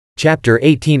Chapter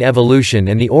 18 Evolution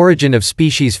and the Origin of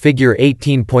Species. Figure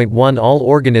 18.1 All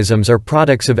organisms are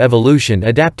products of evolution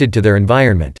adapted to their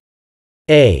environment.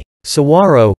 A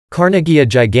saguaro, Carnegie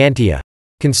gigantea,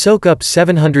 can soak up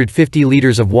 750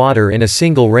 liters of water in a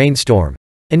single rainstorm,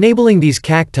 enabling these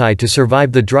cacti to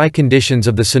survive the dry conditions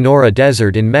of the Sonora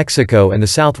Desert in Mexico and the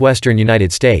southwestern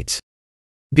United States.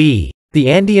 B.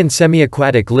 The Andean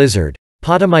semi-aquatic lizard,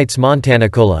 Potamoites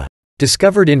montanicola,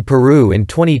 discovered in Peru in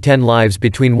 2010, lives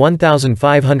between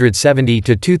 1,570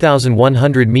 to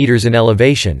 2,100 meters in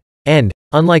elevation, and,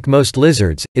 unlike most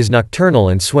lizards, is nocturnal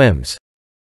and swims.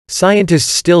 Scientists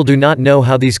still do not know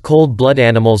how these cold-blood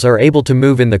animals are able to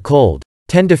move in the cold,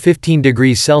 10 to 15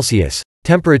 degrees Celsius,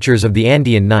 temperatures of the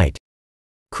Andean night.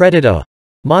 Credit A.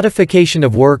 Modification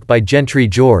of work by Gentry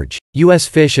George, U.S.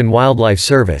 Fish and Wildlife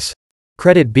Service.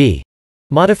 Credit B.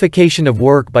 Modification of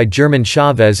work by German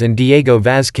Chavez and Diego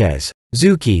Vázquez,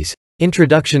 Zookeys,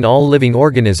 Introduction. All living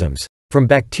organisms, from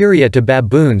bacteria to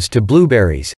baboons to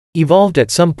blueberries, evolved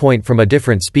at some point from a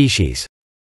different species.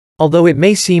 Although it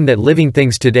may seem that living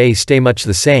things today stay much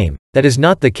the same, that is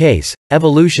not the case.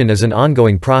 Evolution is an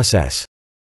ongoing process.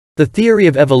 The theory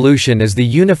of evolution is the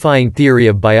unifying theory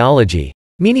of biology,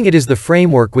 meaning it is the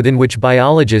framework within which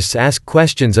biologists ask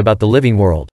questions about the living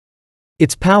world.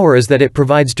 Its power is that it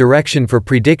provides direction for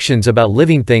predictions about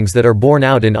living things that are borne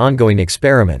out in ongoing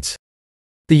experiments.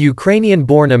 The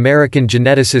Ukrainian-born American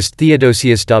geneticist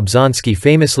Theodosius Dobzhansky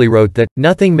famously wrote that,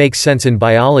 "Nothing makes sense in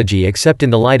biology except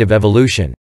in the light of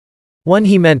evolution."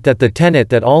 He meant that the tenet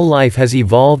that all life has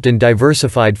evolved and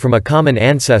diversified from a common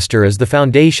ancestor is the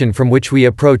foundation from which we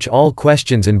approach all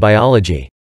questions in biology.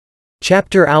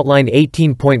 Chapter Outline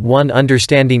 18.1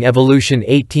 Understanding Evolution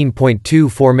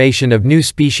 18.2 Formation of New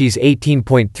Species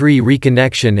 18.3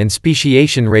 Reconnection and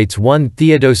Speciation Rates 1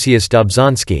 Theodosius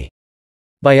Dobzhansky.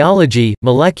 Biology,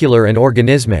 Molecular and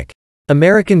Organismic.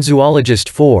 American Zoologist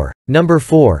 4, No.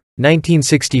 4,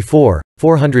 1964,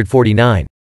 449.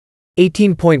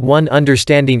 18.1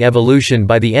 Understanding Evolution.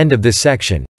 By the end of this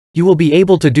section, you will be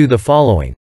able to do the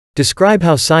following. Describe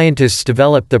how scientists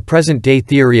developed the present-day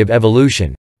theory of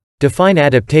evolution. Define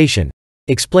adaptation.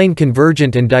 Explain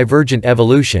convergent and divergent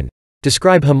evolution.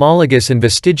 Describe homologous and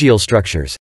vestigial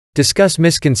structures. Discuss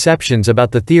misconceptions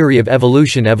about the theory of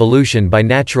evolution. Evolution by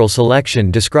natural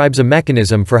selection describes a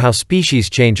mechanism for how species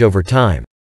change over time.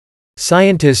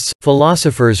 Scientists,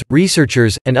 philosophers,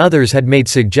 researchers, and others had made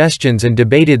suggestions and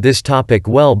debated this topic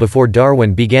well before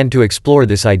Darwin began to explore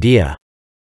this idea.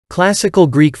 Classical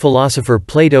Greek philosopher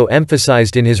Plato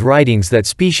emphasized in his writings that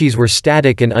species were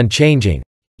static and unchanging,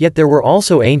 yet there were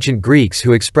also ancient Greeks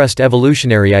who expressed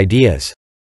evolutionary ideas.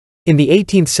 In the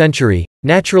 18th century,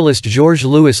 naturalist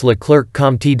Georges-Louis Leclerc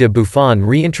Comte de Buffon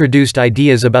reintroduced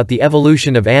ideas about the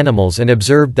evolution of animals and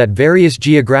observed that various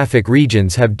geographic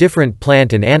regions have different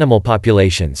plant and animal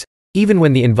populations, even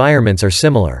when the environments are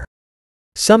similar.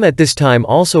 Some at this time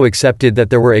also accepted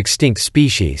that there were extinct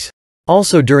species.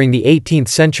 Also during the 18th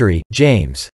century,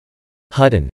 James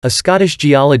Hutton, a Scottish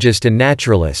geologist and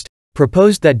naturalist,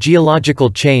 proposed that geological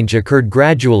change occurred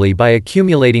gradually by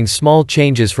accumulating small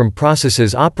changes from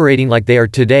processes operating like they are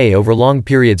today over long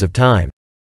periods of time.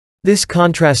 This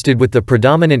contrasted with the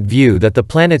predominant view that the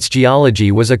planet's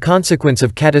geology was a consequence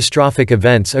of catastrophic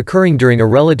events occurring during a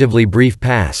relatively brief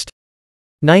past.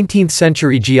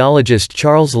 19th-century geologist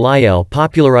Charles Lyell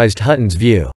popularized Hutton's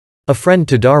view. A friend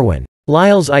to Darwin.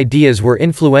 Lyell's ideas were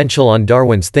influential on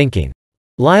Darwin's thinking.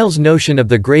 Lyell's notion of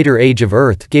the greater age of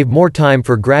Earth gave more time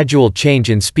for gradual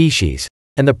change in species,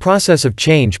 and the process of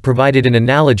change provided an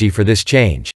analogy for this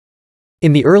change.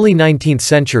 In the early 19th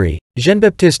century,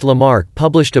 Jean-Baptiste Lamarck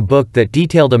published a book that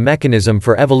detailed a mechanism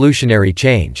for evolutionary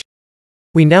change.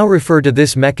 We now refer to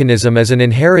this mechanism as an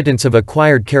inheritance of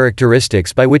acquired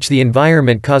characteristics by which the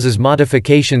environment causes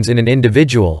modifications in an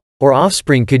individual, or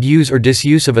offspring could use or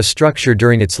disuse of a structure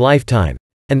during its lifetime,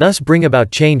 and thus bring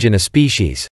about change in a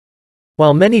species.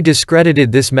 While many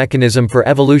discredited this mechanism for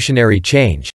evolutionary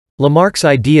change, Lamarck's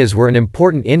ideas were an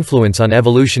important influence on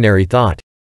evolutionary thought.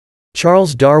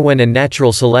 Charles Darwin and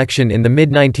natural selection. In the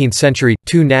mid-19th century,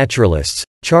 two naturalists,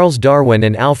 Charles Darwin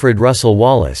and Alfred Russel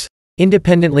Wallace,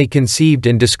 independently conceived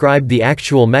and described the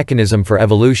actual mechanism for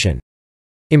evolution.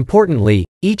 Importantly,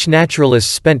 each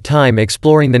naturalist spent time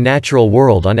exploring the natural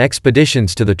world on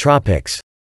expeditions to the tropics.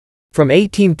 From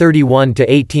 1831 to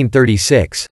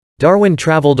 1836, Darwin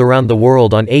traveled around the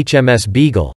world on HMS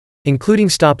Beagle, including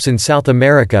stops in South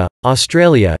America,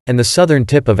 Australia, and the southern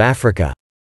tip of Africa.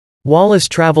 Wallace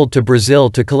traveled to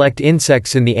Brazil to collect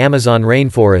insects in the Amazon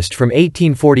rainforest from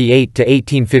 1848 to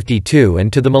 1852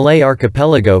 and to the Malay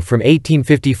archipelago from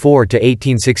 1854 to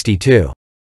 1862.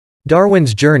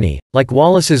 Darwin's journey, like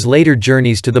Wallace's later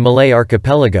journeys to the Malay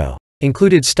archipelago,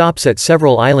 included stops at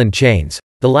several island chains,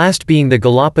 the last being the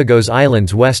Galapagos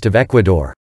Islands west of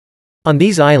Ecuador. On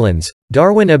these islands,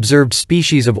 Darwin observed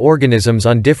species of organisms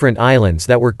on different islands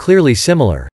that were clearly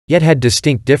similar, yet had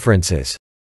distinct differences.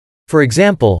 For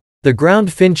example, the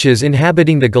ground finches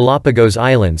inhabiting the Galapagos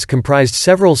Islands comprised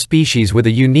several species with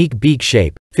a unique beak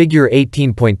shape, figure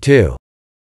 18.2.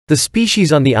 The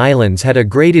species on the islands had a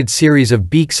graded series of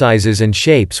beak sizes and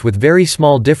shapes with very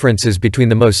small differences between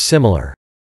the most similar.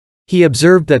 He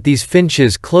observed that these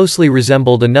finches closely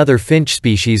resembled another finch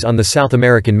species on the South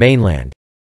American mainland.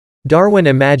 Darwin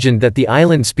imagined that the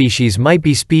island species might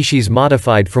be species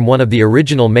modified from one of the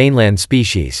original mainland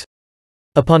species.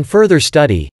 Upon further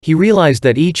study, he realized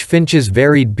that each finch's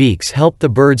varied beaks helped the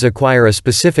birds acquire a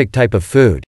specific type of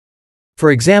food.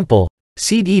 For example,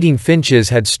 seed-eating finches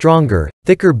had stronger,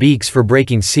 thicker beaks for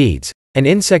breaking seeds, and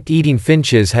insect-eating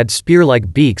finches had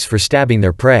spear-like beaks for stabbing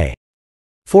their prey.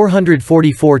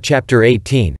 444 Chapter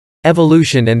 18,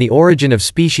 Evolution and the Origin of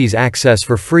Species. Access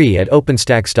for free at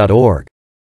openstax.org.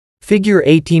 Figure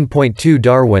 18.2.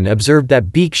 Darwin observed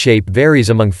that beak shape varies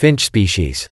among finch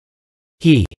species.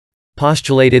 He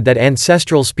postulated that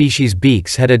ancestral species'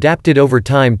 beaks had adapted over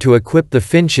time to equip the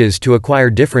finches to acquire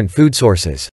different food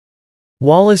sources.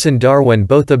 Wallace and Darwin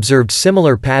both observed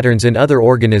similar patterns in other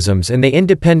organisms, and they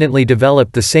independently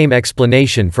developed the same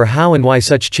explanation for how and why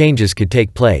such changes could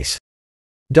take place.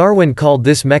 Darwin called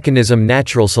this mechanism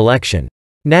natural selection.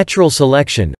 Natural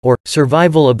selection, or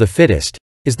survival of the fittest,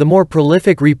 is the more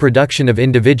prolific reproduction of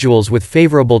individuals with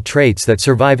favorable traits that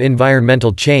survive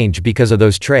environmental change because of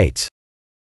those traits.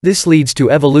 This leads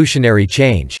to evolutionary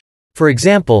change. For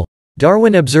example,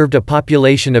 Darwin observed a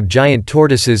population of giant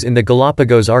tortoises in the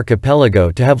Galapagos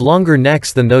archipelago to have longer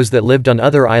necks than those that lived on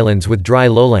other islands with dry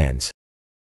lowlands.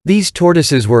 These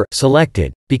tortoises were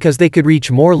selected because they could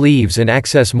reach more leaves and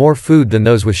access more food than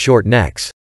those with short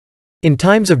necks. In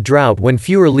times of drought, when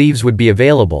fewer leaves would be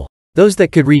available, those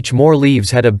that could reach more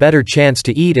leaves had a better chance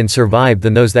to eat and survive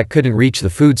than those that couldn't reach the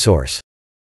food source.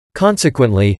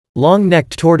 Consequently,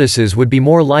 long-necked tortoises would be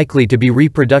more likely to be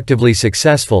reproductively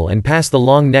successful and pass the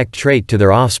long-necked trait to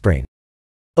their offspring.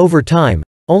 Over time,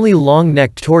 only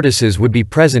long-necked tortoises would be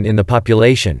present in the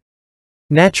population.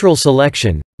 Natural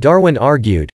selection, Darwin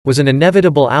argued, was an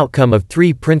inevitable outcome of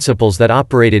three principles that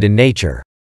operated in nature.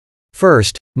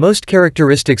 First, most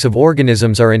characteristics of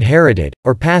organisms are inherited,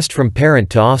 or passed from parent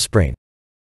to offspring.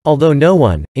 Although no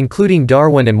one, including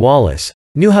Darwin and Wallace,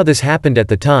 knew how this happened at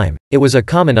the time, it was a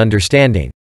common understanding.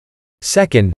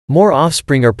 Second, more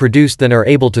offspring are produced than are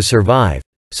able to survive,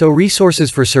 so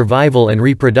resources for survival and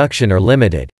reproduction are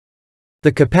limited.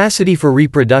 The capacity for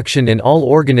reproduction in all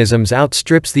organisms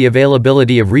outstrips the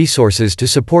availability of resources to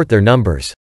support their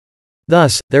numbers.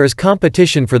 Thus, there is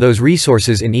competition for those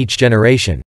resources in each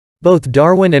generation. Both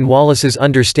Darwin and Wallace's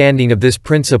understanding of this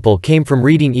principle came from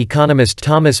reading economist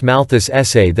Thomas Malthus'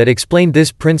 essay that explained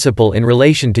this principle in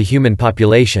relation to human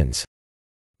populations.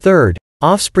 Third,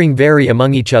 offspring vary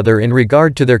among each other in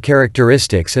regard to their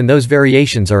characteristics, and those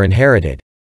variations are inherited.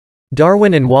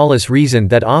 Darwin and Wallace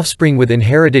reasoned that offspring with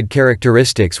inherited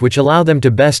characteristics which allow them to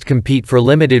best compete for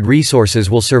limited resources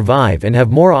will survive and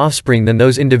have more offspring than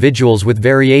those individuals with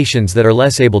variations that are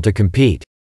less able to compete.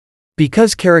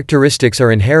 Because characteristics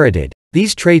are inherited,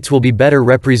 these traits will be better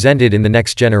represented in the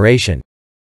next generation.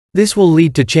 This will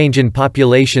lead to change in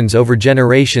populations over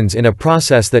generations in a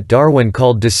process that Darwin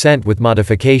called descent with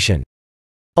modification.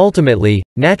 Ultimately,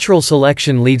 natural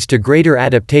selection leads to greater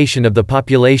adaptation of the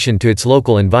population to its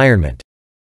local environment.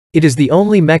 It is the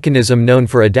only mechanism known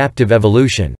for adaptive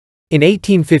evolution. In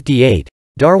 1858,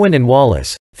 Darwin and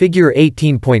Wallace, figure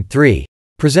 18.3,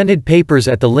 presented papers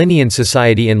at the Linnean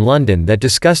Society in London that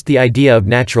discussed the idea of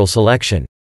natural selection.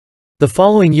 The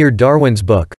following year, Darwin's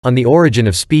book, On the Origin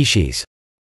of Species,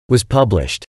 was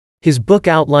published. His book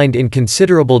outlined in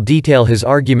considerable detail his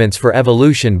arguments for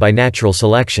evolution by natural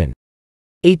selection.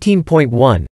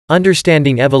 18.1,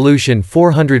 Understanding Evolution.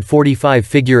 445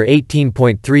 figure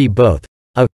 18.3. Both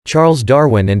A. Charles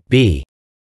Darwin and B.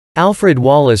 Alfred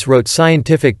Wallace wrote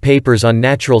scientific papers on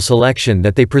natural selection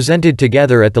that they presented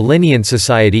together at the Linnean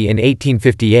Society in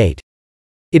 1858.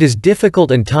 It is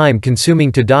difficult and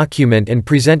time-consuming to document and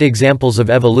present examples of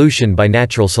evolution by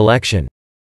natural selection.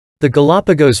 The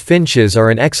Galapagos finches are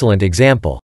an excellent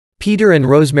example. Peter and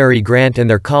Rosemary Grant and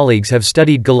their colleagues have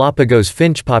studied Galapagos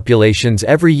finch populations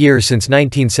every year since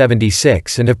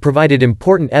 1976 and have provided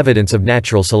important evidence of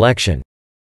natural selection.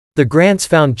 The Grants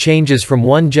found changes from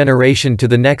one generation to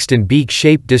the next in beak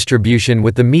shape distribution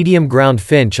with the medium ground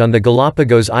finch on the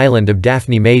Galapagos island of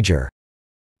Daphne Major.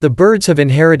 The birds have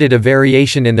inherited a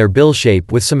variation in their bill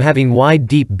shape, with some having wide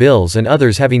deep bills and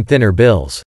others having thinner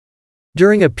bills.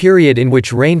 During a period in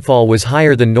which rainfall was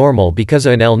higher than normal because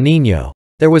of an El Niño,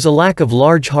 there was a lack of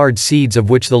large hard seeds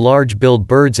of which the large-billed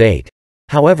birds ate.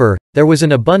 However, there was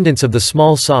an abundance of the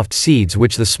small soft seeds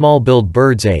which the small-billed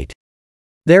birds ate.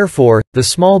 Therefore, the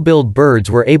small-billed birds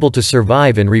were able to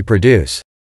survive and reproduce.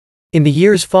 In the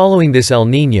years following this El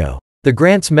Niño, the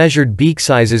grants measured beak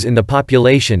sizes in the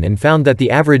population and found that the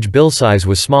average bill size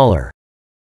was smaller.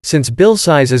 Since bill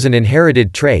size is an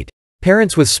inherited trait,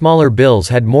 parents with smaller bills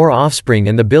had more offspring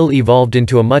and the bill evolved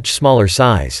into a much smaller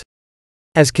size.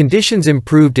 As conditions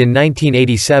improved in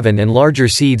 1987 and larger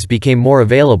seeds became more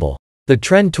available, the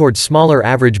trend towards smaller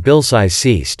average bill size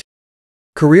ceased.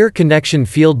 Career connection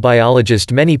field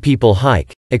biologist. Many people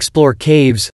hike, explore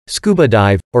caves, scuba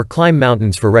dive, or climb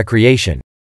mountains for recreation.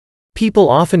 People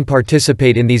often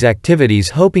participate in these activities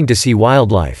hoping to see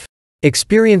wildlife.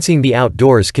 Experiencing the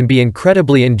outdoors can be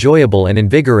incredibly enjoyable and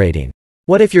invigorating.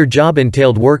 What if your job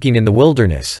entailed working in the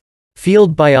wilderness?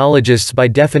 Field biologists by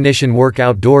definition work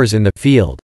outdoors in the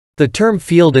field. The term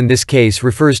field in this case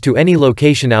refers to any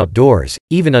location outdoors,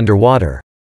 even underwater.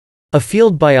 A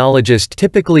field biologist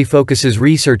typically focuses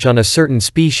research on a certain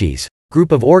species,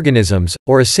 group of organisms,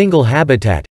 or a single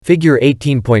habitat. Figure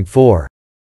 18.4.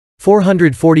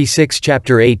 446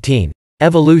 Chapter 18.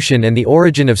 Evolution and the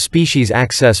Origin of Species.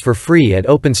 Access for free at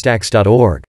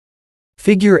openstax.org.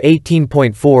 Figure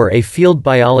 18.4. A field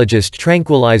biologist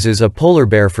tranquilizes a polar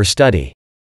bear for study.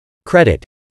 Credit: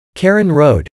 Karen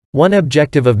Rode. One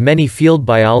objective of many field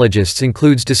biologists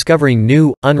includes discovering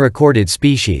new, unrecorded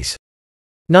species.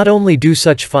 Not only do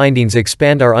such findings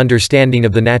expand our understanding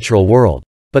of the natural world,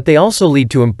 but they also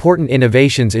lead to important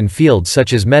innovations in fields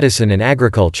such as medicine and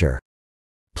agriculture.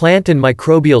 Plant and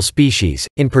microbial species,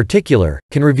 in particular,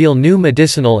 can reveal new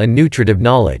medicinal and nutritive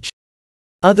knowledge.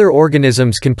 Other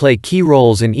organisms can play key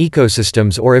roles in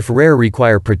ecosystems or, if rare,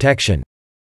 require protection.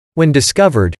 When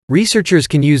discovered, researchers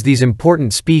can use these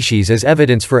important species as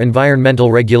evidence for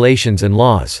environmental regulations and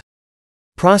laws.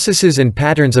 Processes and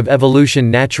patterns of evolution.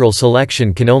 Natural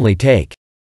selection can only take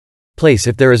place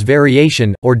if there is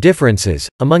variation, or differences,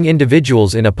 among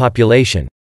individuals in a population.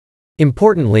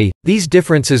 Importantly, these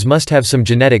differences must have some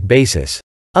genetic basis.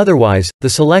 Otherwise, the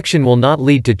selection will not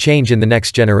lead to change in the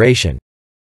next generation.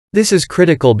 This is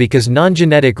critical because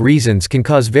non-genetic reasons can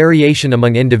cause variation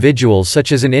among individuals,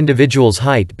 such as an individual's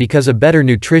height because of better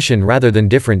nutrition rather than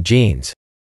different genes.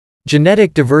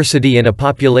 Genetic diversity in a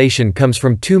population comes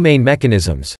from two main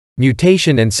mechanisms: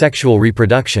 mutation and sexual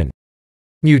reproduction.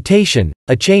 Mutation,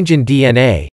 a change in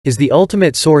DNA, is the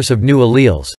ultimate source of new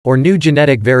alleles, or new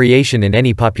genetic variation in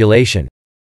any population.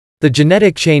 The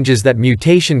genetic changes that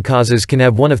mutation causes can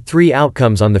have one of three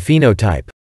outcomes on the phenotype.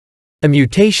 A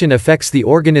mutation affects the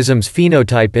organism's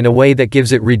phenotype in a way that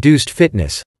gives it reduced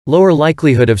fitness, lower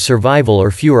likelihood of survival, or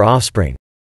fewer offspring.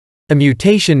 A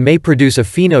mutation may produce a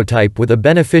phenotype with a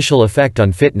beneficial effect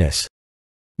on fitness.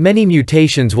 Many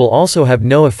mutations will also have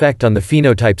no effect on the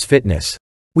phenotype's fitness.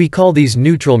 We call these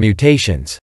neutral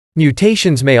mutations.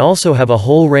 Mutations may also have a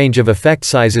whole range of effect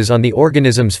sizes on the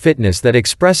organism's fitness that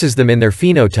expresses them in their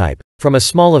phenotype, from a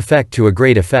small effect to a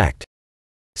great effect.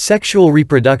 Sexual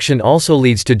reproduction also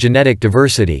leads to genetic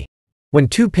diversity. When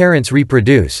two parents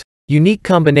reproduce, unique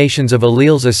combinations of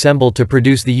alleles assemble to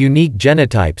produce the unique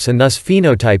genotypes and thus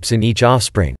phenotypes in each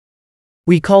offspring.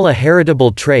 We call a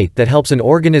heritable trait that helps an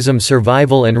organism's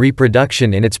survival and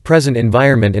reproduction in its present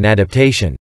environment and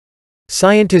adaptation.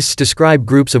 Scientists describe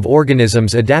groups of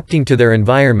organisms adapting to their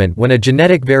environment when a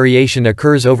genetic variation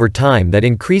occurs over time that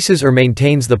increases or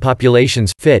maintains the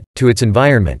population's fit to its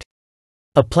environment.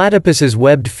 A platypus's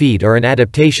webbed feet are an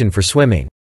adaptation for swimming.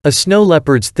 A snow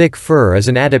leopard's thick fur is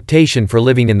an adaptation for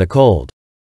living in the cold.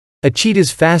 A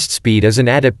cheetah's fast speed is an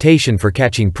adaptation for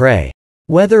catching prey.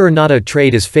 Whether or not a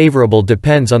trait is favorable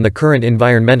depends on the current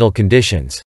environmental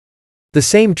conditions. The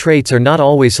same traits are not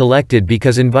always selected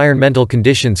because environmental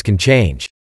conditions can change.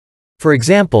 For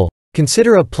example,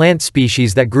 consider a plant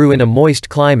species that grew in a moist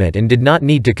climate and did not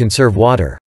need to conserve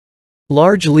water.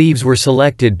 Large leaves were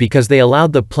selected because they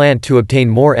allowed the plant to obtain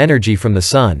more energy from the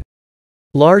sun.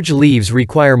 Large leaves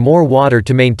require more water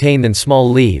to maintain than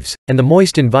small leaves, and the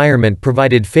moist environment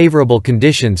provided favorable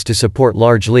conditions to support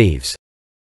large leaves.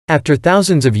 After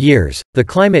thousands of years, the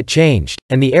climate changed,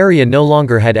 and the area no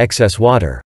longer had excess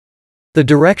water. The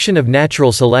direction of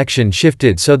natural selection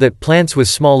shifted so that plants with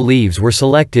small leaves were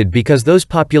selected because those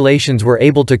populations were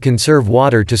able to conserve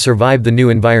water to survive the new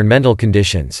environmental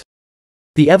conditions.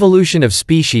 The evolution of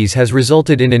species has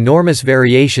resulted in enormous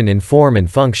variation in form and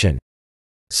function.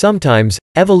 Sometimes,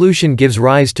 evolution gives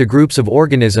rise to groups of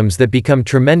organisms that become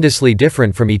tremendously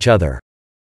different from each other.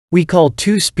 We call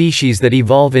two species that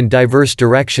evolve in diverse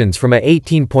directions from a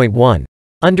 18.1.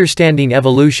 Understanding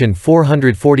Evolution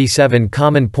 447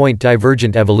 Common Point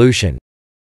Divergent Evolution.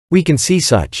 We can see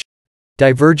such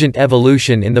divergent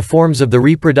evolution in the forms of the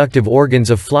reproductive organs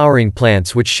of flowering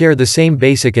plants which share the same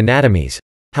basic anatomies.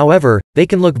 However, they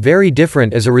can look very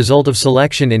different as a result of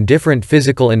selection in different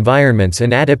physical environments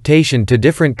and adaptation to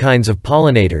different kinds of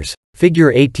pollinators.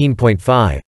 Figure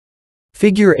 18.5.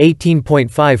 Figure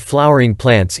 18.5 Flowering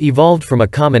plants evolved from a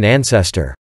common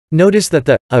ancestor. Notice that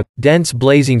the dense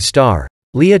blazing star,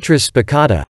 Liatris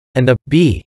spicata, and the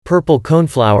b purple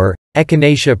coneflower,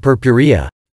 Echinacea purpurea,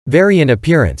 vary in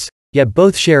appearance, yet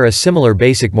both share a similar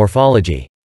basic morphology.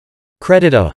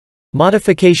 Credit A.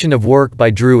 Modification of work by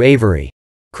Drew Avery.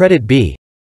 Credit B.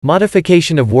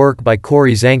 Modification of work by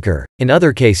Corey Zanker. In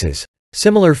other cases,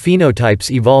 similar phenotypes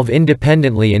evolve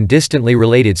independently in distantly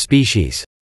related species.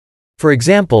 For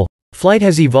example, flight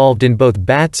has evolved in both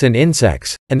bats and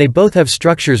insects, and they both have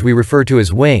structures we refer to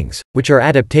as wings, which are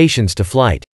adaptations to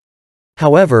flight.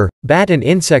 However, bat and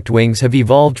insect wings have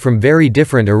evolved from very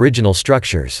different original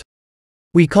structures.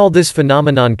 We call this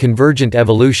phenomenon convergent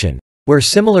evolution, where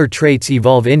similar traits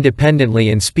evolve independently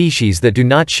in species that do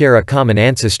not share a common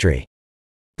ancestry.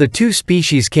 The two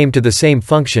species came to the same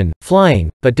function,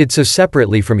 flying, but did so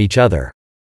separately from each other.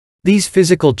 These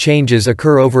physical changes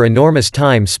occur over enormous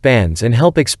time spans and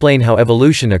help explain how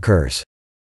evolution occurs.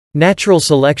 Natural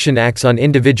selection acts on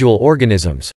individual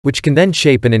organisms, which can then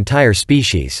shape an entire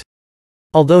species.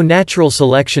 Although natural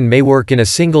selection may work in a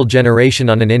single generation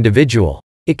on an individual,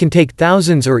 it can take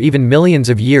thousands or even millions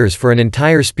of years for an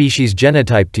entire species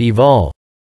genotype to evolve.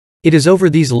 It is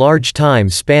over these large time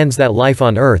spans that life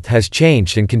on Earth has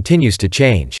changed and continues to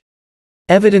change.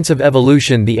 Evidence of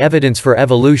evolution. The evidence for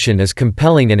evolution is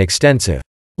compelling and extensive.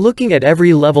 Looking at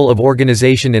every level of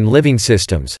organization in living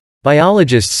systems,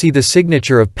 biologists see the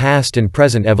signature of past and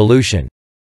present evolution.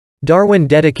 Darwin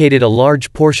dedicated a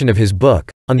large portion of his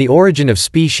book, On the Origin of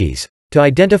Species, to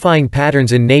identifying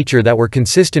patterns in nature that were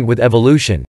consistent with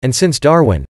evolution, and since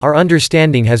Darwin, our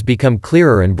understanding has become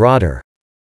clearer and broader.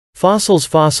 Fossils.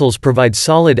 Fossils provide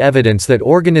solid evidence that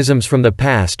organisms from the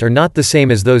past are not the same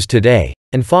as those today,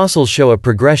 and fossils show a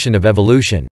progression of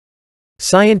evolution.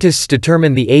 Scientists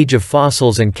determine the age of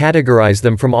fossils and categorize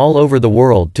them from all over the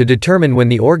world to determine when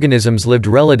the organisms lived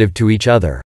relative to each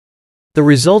other. The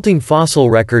resulting fossil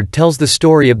record tells the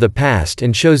story of the past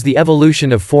and shows the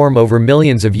evolution of form over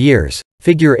millions of years.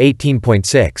 Figure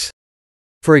 18.6.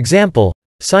 For example,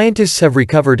 scientists have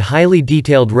recovered highly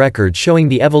detailed records showing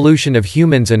the evolution of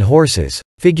humans and horses.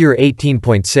 Figure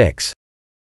 18.6.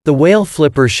 The whale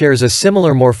flipper shares a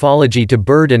similar morphology to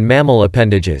bird and mammal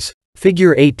appendages.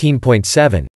 Figure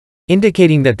 18.7.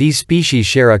 Indicating that these species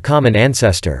share a common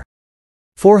ancestor.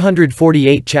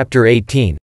 448 Chapter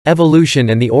 18.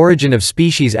 Evolution and the Origin of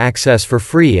Species. Access for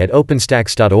free at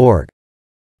openstax.org.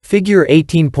 Figure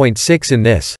 18.6. In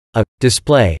this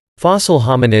display, fossil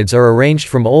hominids are arranged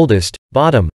from oldest,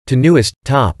 bottom, to newest,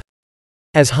 top.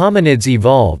 As hominids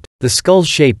evolved, the skull's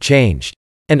shape changed.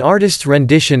 An artist's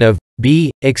rendition of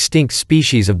extinct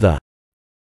species of the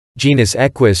genus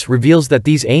Equus reveals that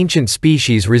these ancient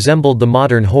species resembled the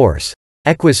modern horse,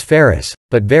 Equus ferus,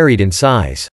 but varied in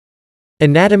size.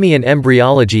 Anatomy and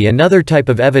embryology. Another type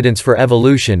of evidence for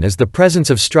evolution is the presence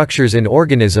of structures in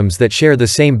organisms that share the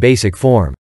same basic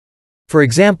form. For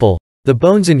example, the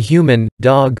bones in human,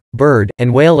 dog, bird,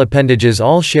 and whale appendages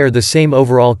all share the same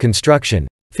overall construction,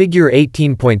 figure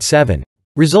 18.7,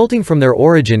 resulting from their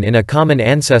origin in a common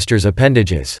ancestor's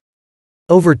appendages.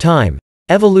 Over time,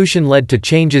 evolution led to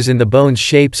changes in the bone's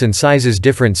shapes and sizes.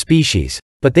 Different species,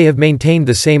 but they have maintained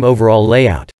the same overall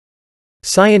layout.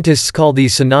 Scientists call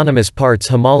these synonymous parts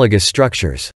homologous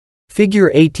structures.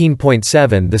 Figure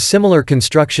 18.7. The similar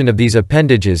construction of these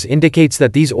appendages indicates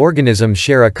that these organisms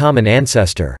share a common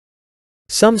ancestor.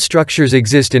 Some structures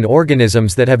exist in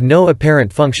organisms that have no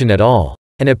apparent function at all,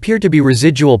 and appear to be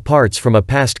residual parts from a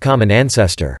past common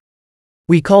ancestor.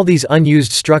 We call these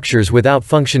unused structures without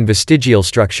function vestigial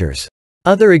structures.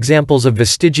 Other examples of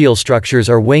vestigial structures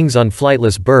are wings on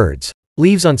flightless birds,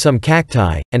 leaves on some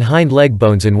cacti, and hind leg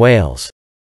bones in whales.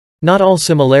 Not all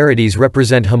similarities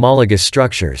represent homologous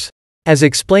structures. As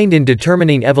explained in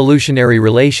Determining Evolutionary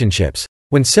Relationships,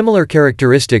 when similar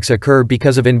characteristics occur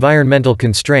because of environmental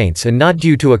constraints and not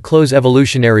due to a close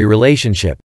evolutionary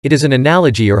relationship, it is an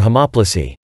analogy or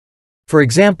homoplasy. For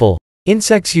example,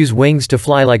 insects use wings to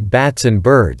fly like bats and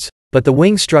birds, but the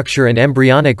wing structure and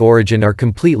embryonic origin are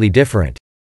completely different.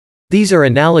 These are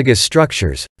analogous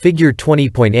structures, figure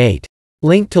 20.8.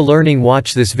 Link to learning.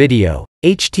 Watch this video.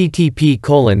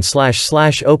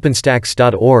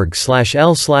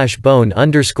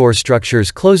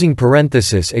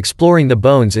 http://openstax.org/l/bone_structures exploring the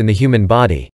bones in the human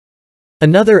body.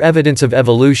 Another evidence of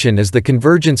evolution is the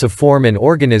convergence of form in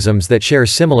organisms that share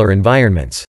similar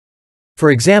environments. For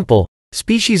example,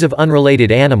 species of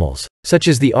unrelated animals, such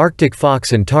as the Arctic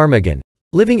fox and ptarmigan,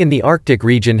 living in the Arctic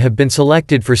region have been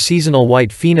selected for seasonal white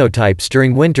phenotypes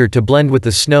during winter to blend with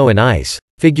the snow and ice.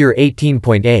 Figure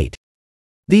 18.8.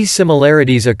 These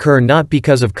similarities occur not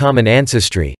because of common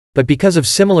ancestry, but because of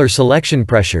similar selection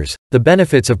pressures, the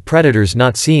benefits of predators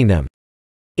not seeing them.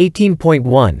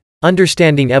 18.1.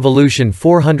 Understanding Evolution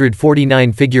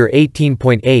 449. Figure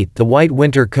 18.8. The white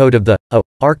winter coat of the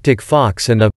Arctic fox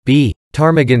and the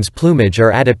ptarmigan's plumage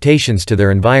are adaptations to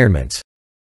their environments.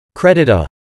 Credit A.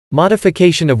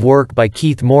 Modification of work by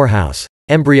Keith Morehouse,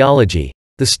 Embryology,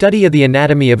 the study of the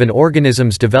anatomy of an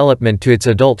organism's development to its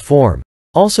adult form,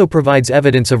 also provides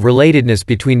evidence of relatedness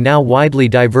between now widely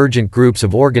divergent groups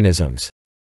of organisms.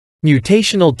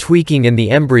 Mutational tweaking in the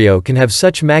embryo can have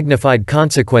such magnified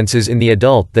consequences in the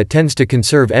adult that tends to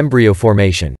conserve embryo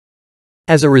formation.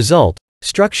 As a result,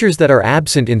 structures that are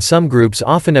absent in some groups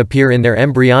often appear in their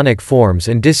embryonic forms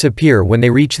and disappear when they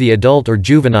reach the adult or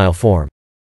juvenile form.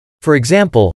 For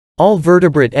example, all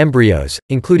vertebrate embryos,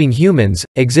 including humans,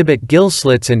 exhibit gill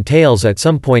slits and tails at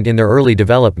some point in their early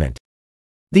development.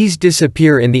 These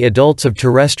disappear in the adults of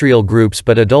terrestrial groups,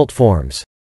 but adult forms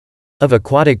of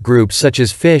aquatic groups such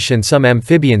as fish and some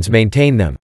amphibians maintain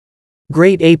them.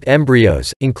 Great ape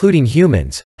embryos, including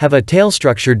humans, have a tail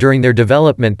structure during their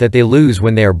development that they lose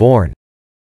when they are born.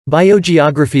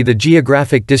 Biogeography. The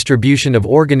geographic distribution of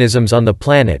organisms on the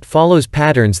planet follows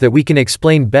patterns that we can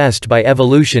explain best by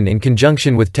evolution in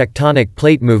conjunction with tectonic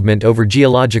plate movement over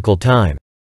geological time.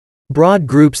 Broad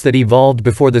groups that evolved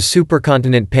before the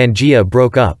supercontinent Pangaea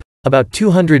broke up, about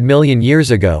 200 million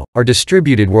years ago, are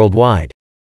distributed worldwide.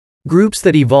 Groups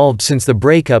that evolved since the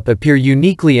breakup appear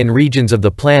uniquely in regions of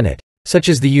the planet, such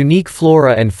as the unique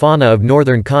flora and fauna of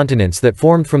northern continents that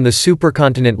formed from the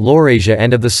supercontinent Laurasia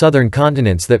and of the southern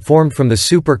continents that formed from the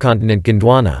supercontinent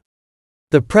Gondwana.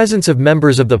 The presence of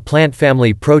members of the plant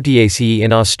family Proteaceae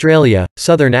in Australia,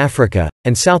 southern Africa,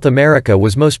 and South America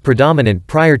was most predominant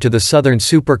prior to the southern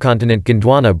supercontinent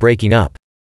Gondwana breaking up.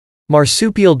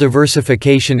 Marsupial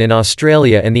diversification in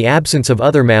Australia and the absence of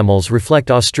other mammals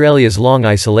reflect Australia's long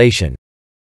isolation.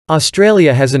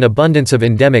 Australia has an abundance of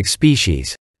endemic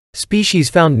species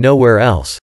found nowhere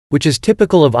else, which is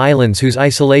typical of islands whose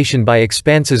isolation by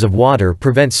expanses of water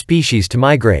prevents species to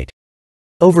migrate.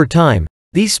 Over time,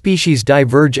 these species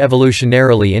diverge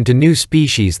evolutionarily into new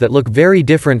species that look very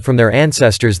different from their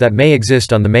ancestors that may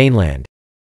exist on the mainland.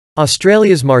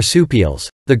 Australia's marsupials,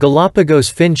 the Galapagos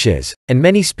finches, and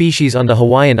many species on the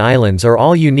Hawaiian Islands are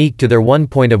all unique to their one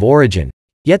point of origin,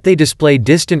 yet they display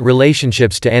distant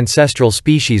relationships to ancestral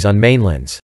species on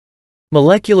mainlands.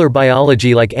 Molecular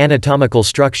biology. Like anatomical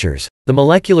structures, the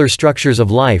molecular structures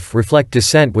of life reflect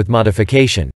descent with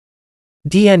modification.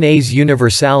 DNA's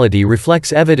universality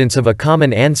reflects evidence of a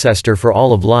common ancestor for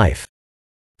all of life.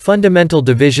 Fundamental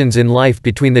divisions in life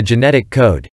between the genetic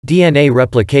code, DNA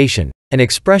replication, and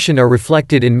expression are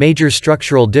reflected in major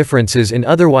structural differences in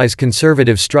otherwise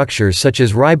conservative structures such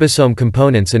as ribosome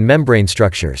components and membrane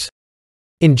structures.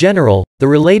 In general, the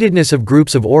relatedness of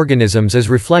groups of organisms is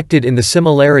reflected in the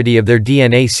similarity of their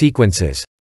DNA sequences.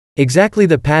 Exactly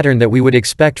the pattern that we would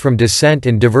expect from descent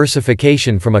and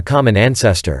diversification from a common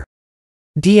ancestor.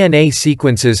 DNA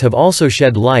sequences have also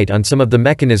shed light on some of the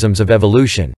mechanisms of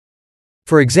evolution.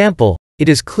 For example, it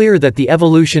is clear that the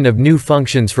evolution of new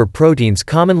functions for proteins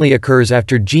commonly occurs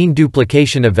after gene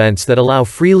duplication events that allow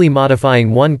freely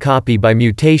modifying one copy by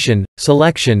mutation,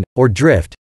 selection, or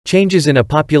drift, changes in a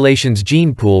population's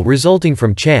gene pool resulting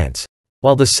from chance,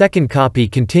 while the second copy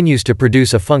continues to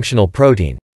produce a functional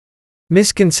protein.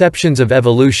 Misconceptions of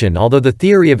evolution. Although the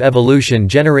theory of evolution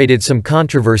generated some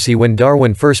controversy when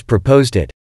Darwin first proposed it,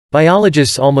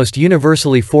 biologists almost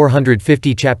universally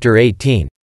 450 Chapter 18,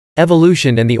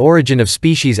 Evolution and the Origin of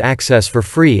Species access for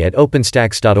free at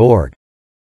openstax.org.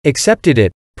 Accepted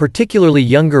it, particularly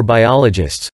younger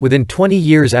biologists, within 20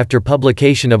 years after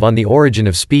publication of On the Origin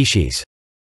of Species.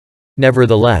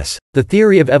 Nevertheless, the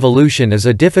theory of evolution is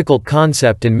a difficult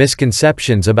concept and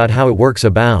misconceptions about how it works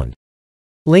abound.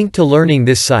 Link to learning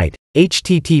this site,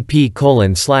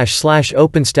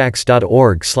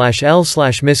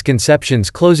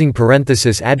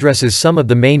 http://openstax.org/l/misconceptions. Addresses some of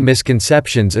the main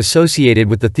misconceptions associated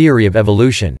with the theory of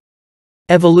evolution.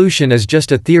 Evolution is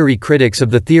just a theory. Critics of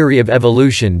the theory of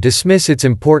evolution dismiss its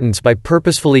importance by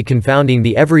purposefully confounding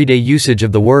the everyday usage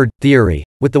of the word theory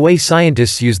with the way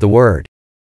scientists use the word.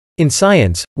 In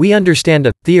science, we understand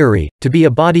a theory to be a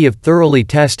body of thoroughly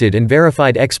tested and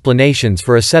verified explanations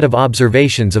for a set of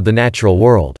observations of the natural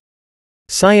world.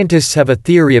 Scientists have a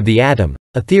theory of the atom,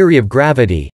 a theory of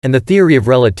gravity, and the theory of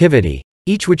relativity,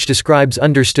 each which describes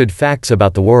understood facts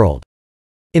about the world.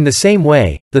 In the same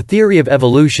way, the theory of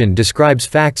evolution describes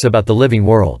facts about the living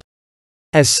world.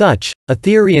 As such, a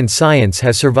theory in science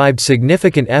has survived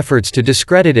significant efforts to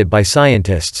discredit it by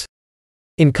scientists.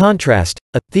 In contrast,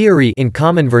 a theory in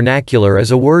common vernacular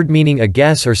is a word meaning a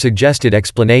guess or suggested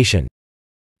explanation.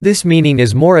 This meaning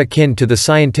is more akin to the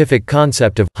scientific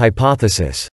concept of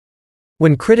hypothesis.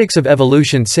 When critics of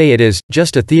evolution say it is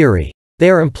just a theory, they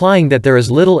are implying that there is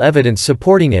little evidence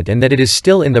supporting it and that it is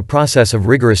still in the process of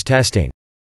rigorous testing.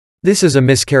 This is a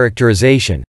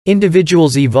mischaracterization.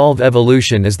 Individuals evolve.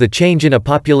 Evolution is the change in a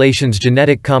population's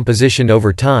genetic composition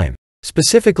over time,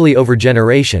 specifically over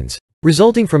generations,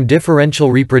 resulting from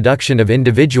differential reproduction of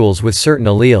individuals with certain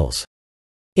alleles.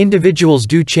 Individuals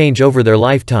do change over their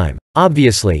lifetime,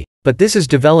 obviously, but this is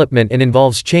development and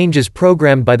involves changes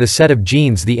programmed by the set of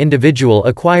genes the individual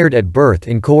acquired at birth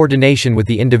in coordination with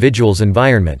the individual's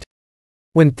environment.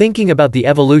 When thinking about the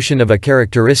evolution of a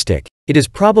characteristic, it is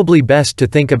probably best to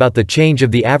think about the change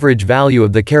of the average value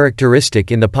of the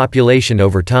characteristic in the population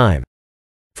over time.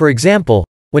 For example,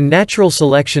 when natural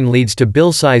selection leads to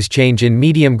bill size change in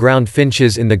medium ground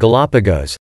finches in the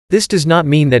Galapagos, this does not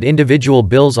mean that individual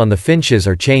bills on the finches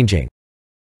are changing.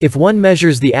 If one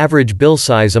measures the average bill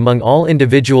size among all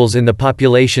individuals in the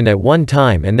population at one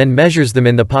time and then measures them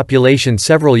in the population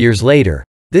several years later,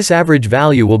 this average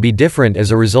value will be different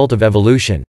as a result of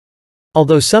evolution.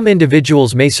 Although some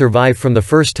individuals may survive from the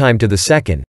first time to the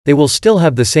second, they will still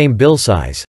have the same bill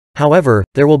size. However,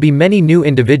 there will be many new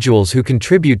individuals who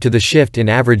contribute to the shift in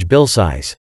average bill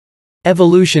size.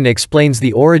 Evolution explains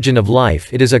the origin of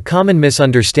life. It is a common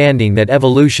misunderstanding that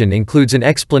evolution includes an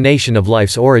explanation of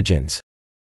life's origins.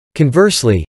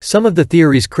 Conversely, some of the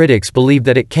theory's critics believe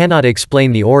that it cannot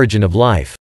explain the origin of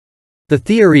life. The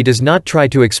theory does not try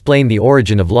to explain the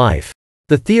origin of life.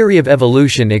 The theory of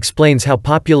evolution explains how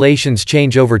populations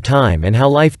change over time and how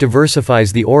life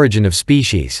diversifies the origin of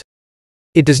species.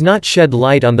 It does not shed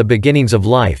light on the beginnings of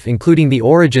life, including the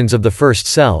origins of the first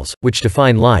cells, which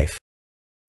define life.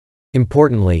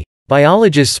 Importantly,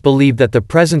 biologists believe that the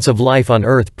presence of life on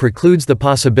Earth precludes the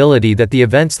possibility that the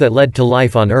events that led to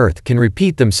life on Earth can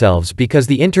repeat themselves because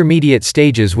the intermediate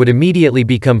stages would immediately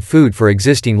become food for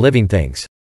existing living things.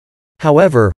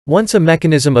 However, once a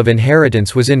mechanism of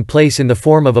inheritance was in place in the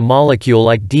form of a molecule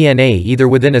like DNA either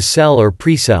within a cell or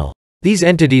pre-cell, these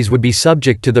entities would be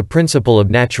subject to the principle of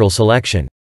natural selection.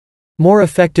 More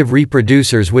effective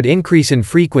reproducers would increase in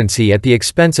frequency at the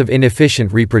expense of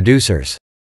inefficient reproducers.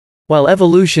 While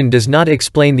evolution does not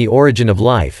explain the origin of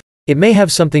life, it may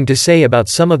have something to say about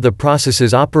some of the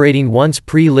processes operating once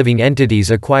pre-living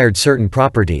entities acquired certain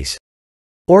properties.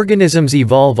 Organisms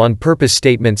evolve on purpose.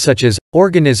 Statements such as,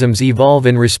 organisms evolve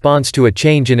in response to a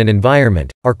change in an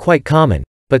environment, are quite common,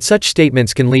 but such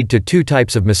statements can lead to two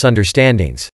types of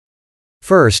misunderstandings.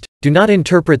 First, do not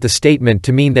interpret the statement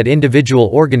to mean that individual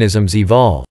organisms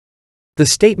evolve. The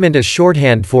statement is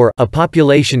shorthand for, a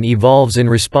population evolves in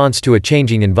response to a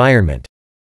changing environment.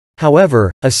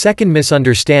 However, a second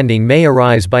misunderstanding may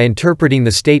arise by interpreting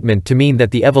the statement to mean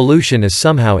that the evolution is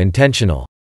somehow intentional.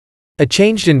 A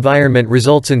changed environment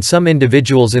results in some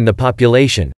individuals in the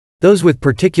population, those with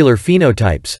particular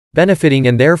phenotypes, benefiting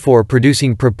and therefore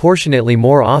producing proportionately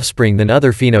more offspring than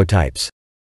other phenotypes.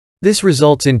 This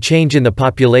results in change in the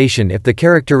population if the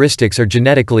characteristics are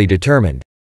genetically determined.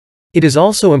 It is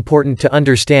also important to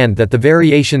understand that the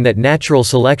variation that natural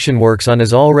selection works on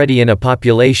is already in a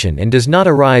population and does not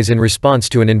arise in response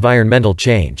to an environmental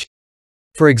change.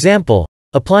 For example,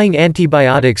 applying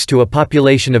antibiotics to a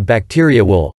population of bacteria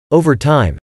will, over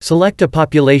time, select a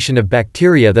population of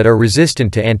bacteria that are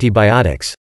resistant to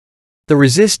antibiotics. The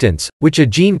resistance, which a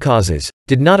gene causes,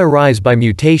 did not arise by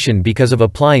mutation because of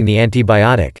applying the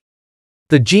antibiotic.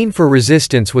 The gene for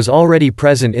resistance was already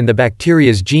present in the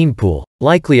bacteria's gene pool,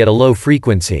 likely at a low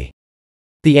frequency.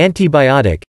 The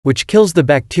antibiotic, which kills the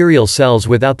bacterial cells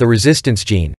without the resistance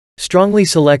gene, strongly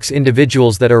selects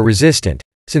individuals that are resistant.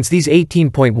 Since these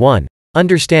 18.1,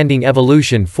 Understanding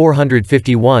Evolution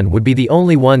 451 would be the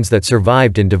only ones that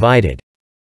survived and divided.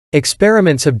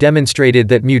 Experiments have demonstrated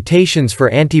that mutations for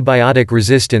antibiotic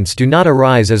resistance do not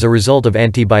arise as a result of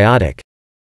antibiotic.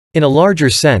 In a larger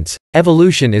sense,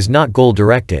 evolution is not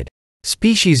goal-directed.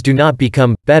 Species do not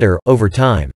become better over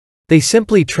time. They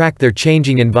simply track their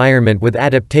changing environment with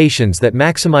adaptations that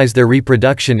maximize their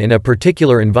reproduction in a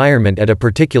particular environment at a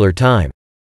particular time.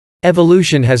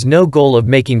 Evolution has no goal of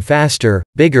making faster,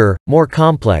 bigger, more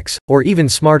complex, or even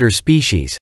smarter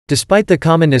species, despite the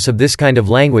commonness of this kind of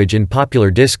language in popular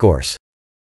discourse.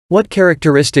 What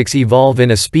characteristics evolve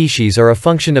in a species are a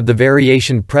function of the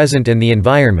variation present in the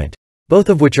environment, both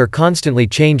of which are constantly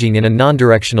changing in a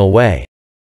non-directional way.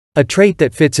 A trait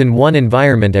that fits in one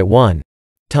environment at one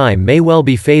time may well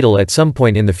be fatal at some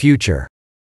point in the future.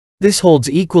 This holds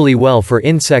equally well for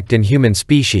insect and human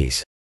species.